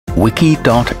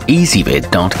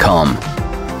wiki.ezvid.com.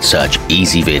 Search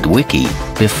Ezvid Wiki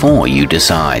before you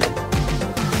decide.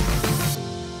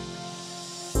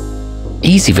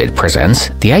 Ezvid presents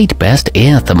the 8 best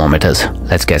ear thermometers.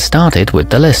 Let's get started with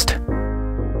the list.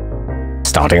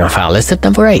 Starting off our list at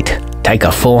number 8. Take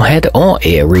a forehead or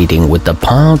ear reading with the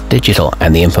Pyle Digital,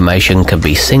 and the information can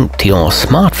be synced to your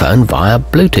smartphone via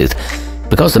Bluetooth.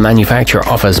 Because the manufacturer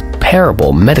offers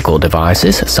pairable medical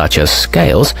devices such as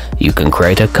scales, you can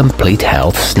create a complete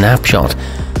health snapshot.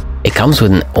 It comes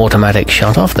with an automatic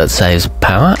shutoff that saves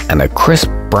power and a crisp,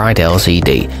 bright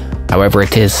LCD. However,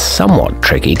 it is somewhat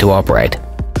tricky to operate.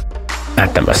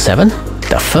 At number 7,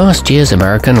 the first year's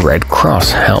American Red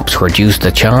Cross helps reduce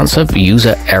the chance of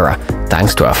user error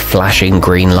thanks to a flashing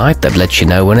green light that lets you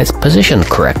know when it's positioned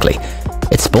correctly.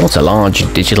 It sports a large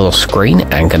digital screen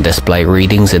and can display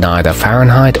readings in either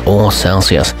Fahrenheit or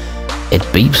Celsius. It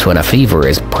beeps when a fever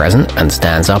is present and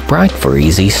stands upright for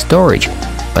easy storage,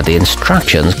 but the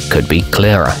instructions could be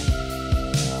clearer.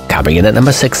 Coming in at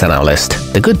number 6 on our list,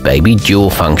 the goodbaby dual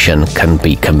function can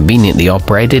be conveniently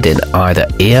operated in either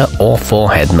ear or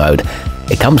forehead mode.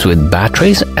 It comes with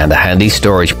batteries and a handy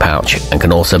storage pouch, and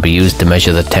can also be used to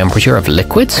measure the temperature of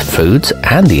liquids, foods,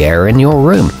 and the air in your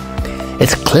room.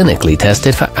 It's clinically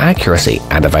tested for accuracy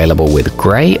and available with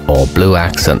grey or blue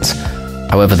accents.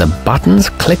 However, the buttons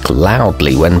click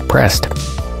loudly when pressed.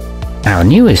 Our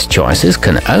newest choices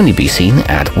can only be seen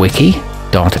at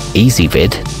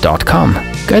wiki.ezvid.com.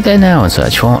 Go there now and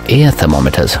search for ear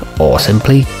thermometers, or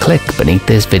simply click beneath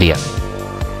this video.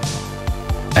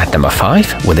 At number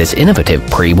 5, with its innovative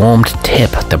pre-warmed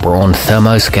tip, the Braun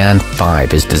Thermoscan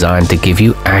 5 is designed to give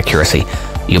you accuracy.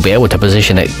 You'll be able to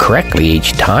position it correctly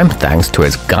each time thanks to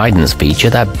its guidance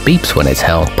feature that beeps when it's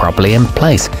held properly in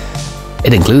place.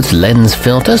 It includes lens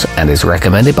filters and is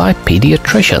recommended by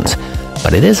pediatricians,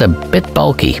 but it is a bit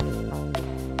bulky.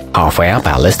 Halfway up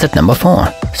our list at number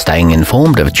 4, staying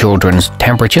informed of children's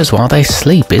temperatures while they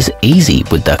sleep is easy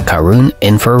with the Caroune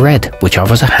infrared, which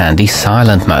offers a handy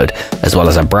silent mode, as well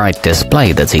as a bright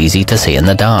display that's easy to see in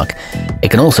the dark.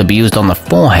 It can also be used on the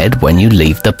forehead when you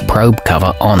leave the probe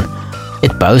cover on.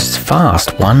 It boasts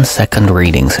fast 1-second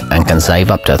readings and can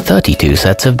save up to 32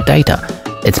 sets of data.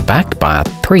 It's backed by a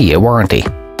 3-year warranty.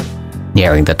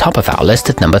 Nearing the top of our list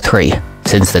at number 3.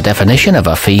 Since the definition of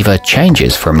a fever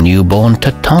changes from newborn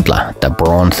to toddler, the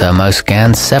Braun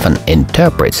Thermoscan 7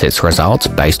 interprets its results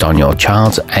based on your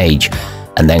child's age,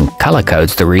 and then color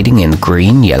codes the reading in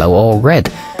green, yellow, or red.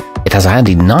 It has a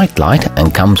handy night light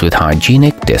and comes with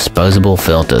hygienic disposable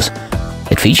filters.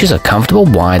 It features a comfortable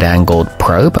wide-angled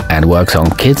probe and works on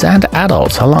kids and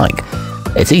adults alike.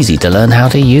 It's easy to learn how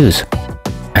to use.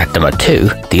 At number 2,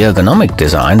 the ergonomic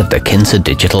design of the Kinsa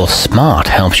Digital Smart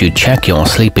helps you check your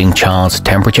sleeping child's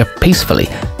temperature peacefully,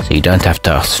 so you don't have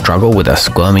to struggle with a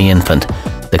squirmy infant.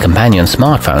 The companion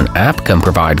smartphone app can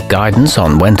provide guidance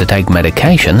on when to take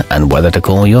medication and whether to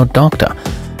call your doctor.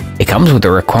 It comes with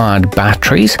the required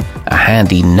batteries, a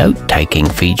handy note-taking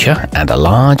feature, and a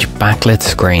large backlit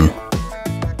screen.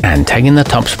 And taking the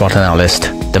top spot on our list,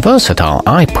 the versatile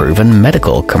iproven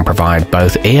Medical can provide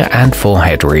both ear and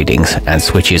forehead readings and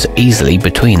switches easily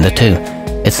between the two.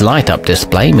 Its light-up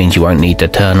display means you won't need to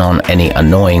turn on any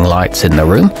annoying lights in the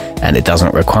room, and it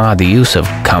doesn't require the use of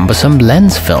cumbersome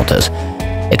lens filters.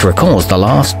 It recalls the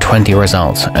last 20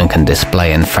 results and can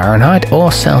display in Fahrenheit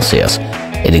or Celsius.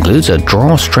 It includes a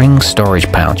drawstring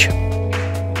storage pouch.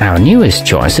 Our newest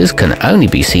choices can only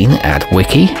be seen at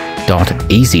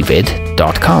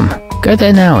wiki.ezvid.com. Go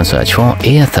there now and search for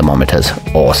ear thermometers,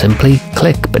 or simply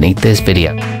click beneath this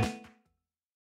video.